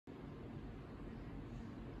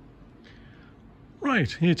Right,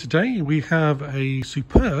 here today we have a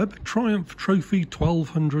superb Triumph Trophy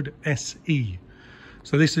 1200 SE.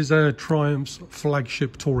 So this is a Triumph's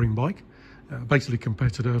flagship touring bike, basically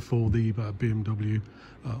competitor for the BMW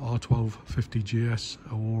R1250 GS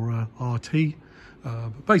or RT.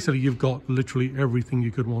 But basically you've got literally everything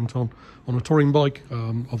you could want on a touring bike.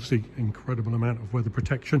 Obviously incredible amount of weather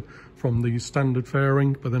protection from the standard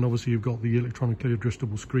fairing, but then obviously you've got the electronically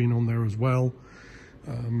adjustable screen on there as well.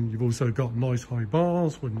 You've also got nice high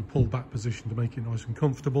bars when you pull back position to make it nice and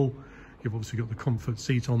comfortable. You've obviously got the comfort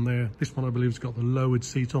seat on there. This one I believe has got the lowered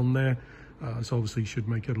seat on there, so obviously should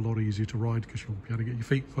make it a lot easier to ride because you'll be able to get your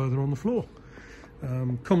feet further on the floor.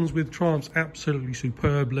 Comes with Triumph's absolutely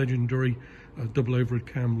superb, legendary double overhead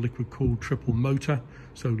cam liquid cooled triple motor,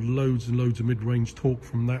 so loads and loads of mid-range torque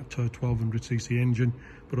from that 1200cc engine,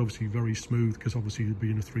 but obviously very smooth because obviously you'll be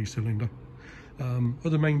in a 3-cylinder.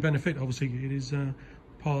 Other main benefit, obviously, it is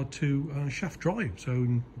powered to shaft drive, so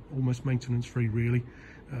almost maintenance free really.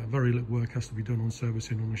 Very little work has to be done on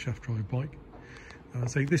servicing on a shaft drive bike.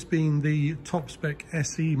 So this being the top spec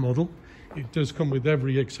SE model, it does come with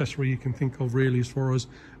every accessory you can think of really as far as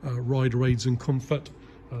rider aids and comfort.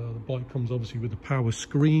 The bike comes obviously with a power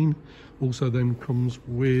screen, also then comes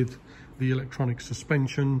with the electronic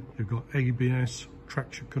suspension. You've got ABS,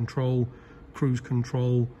 traction control, cruise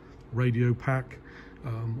control, radio pack,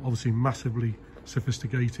 obviously massively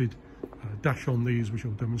sophisticated dash on these, which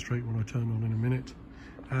I'll demonstrate when I turn on in a minute.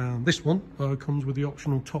 And this one comes with the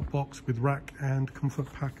optional top box with rack and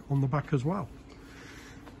comfort pack on the back as well.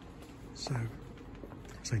 So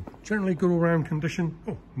generally good all-round condition.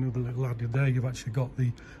 Oh, another little added there, you've actually got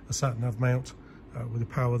the sat-nav mount with the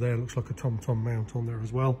power there. Looks like a TomTom mount on there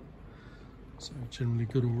as well. So generally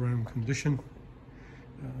good all-round condition.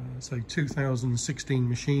 So 2016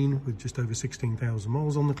 machine with just over 16,000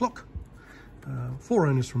 miles on the clock. 4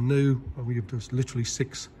 owners from new. We've just literally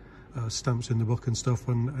 6 stamps in the book and stuff,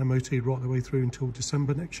 and MOT right the way through until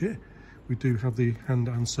December next year. We do have the hand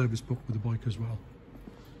and service book with the bike as well.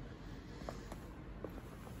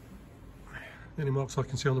 Any marks I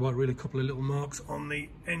can see on the bike, really a couple of little marks on the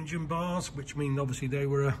engine bars, which mean obviously they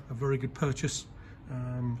were a very good purchase.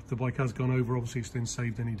 The bike has gone over, obviously it's then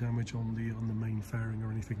saved any damage on the main fairing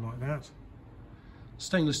or anything like that.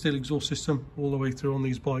 Stainless steel exhaust system all the way through on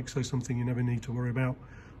these bikes, so something you never need to worry about.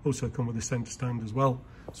 Also come with a centre stand as well,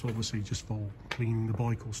 so obviously just for cleaning the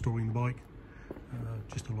bike or storing the bike,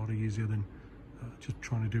 just a lot easier than just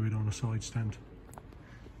trying to do it on a side stand.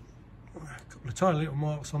 A couple of tiny little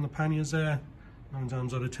marks on the panniers there. 9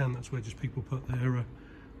 times out of 10 that's where just people put their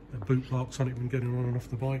boot marks on it when getting on and off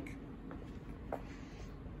the bike.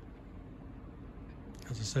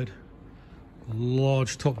 As I said, a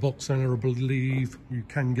large top box center, I believe you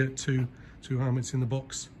can get two helmets in the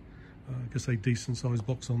box. I guess a decent sized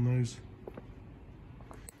box on those.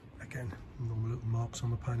 Again, normal little marks on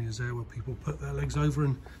the panniers there where people put their legs over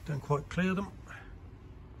and don't quite clear them.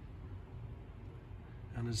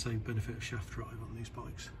 And as I say, benefit of shaft drive on these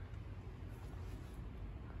bikes.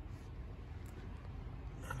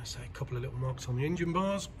 And I say a couple of little marks on the engine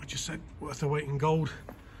bars, which I said worth their weight in gold.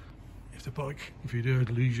 If you do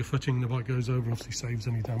lose your footing, the bike goes over, obviously saves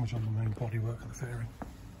any damage on the main bodywork of the fairing.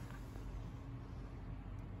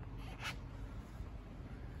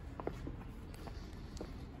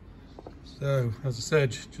 So, as I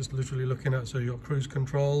said, just literally looking at, so you've got cruise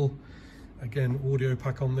control, again, audio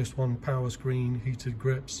pack on this one, power screen, heated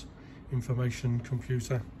grips, information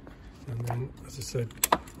computer, and then, as I said,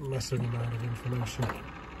 massive amount of information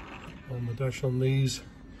on the dash on these.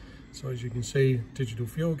 So as you can see, digital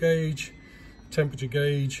fuel gauge, temperature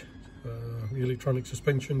gauge, electronic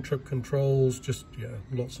suspension, trip controls, just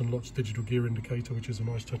lots and lots of digital gear indicator, which is a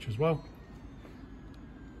nice touch as well.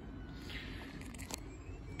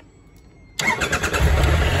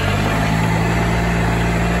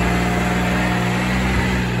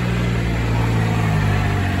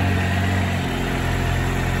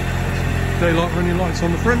 Daylight running lights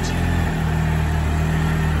on the front.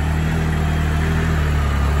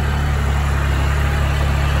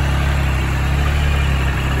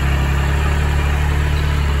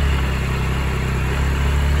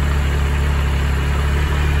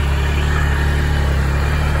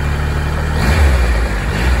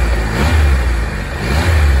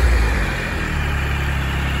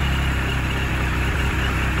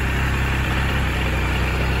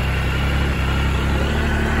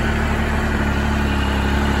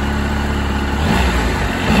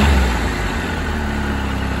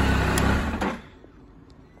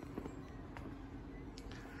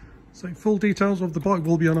 So full details of the bike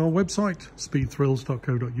will be on our website,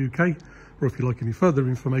 speedthrills.co.uk, or if you'd like any further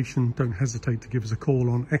information, don't hesitate to give us a call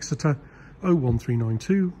on Exeter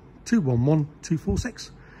 01392 211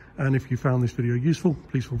 246. And if you found this video useful,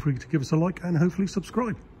 please feel free to give us a like and hopefully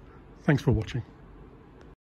subscribe. Thanks for watching.